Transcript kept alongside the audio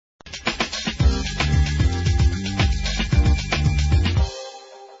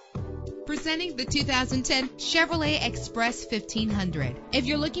Presenting the 2010 Chevrolet Express 1500. If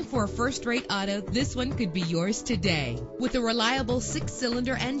you're looking for a first-rate auto, this one could be yours today. With a reliable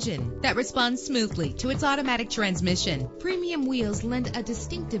 6-cylinder engine that responds smoothly to its automatic transmission, premium wheels lend a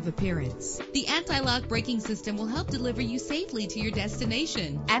distinctive appearance. The anti-lock braking system will help deliver you safely to your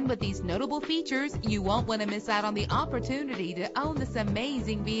destination. And with these notable features, you won't want to miss out on the opportunity to own this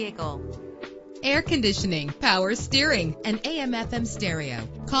amazing vehicle. Air conditioning, power steering, and AM/FM stereo.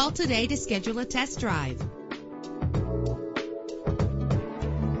 Call today to schedule a test drive.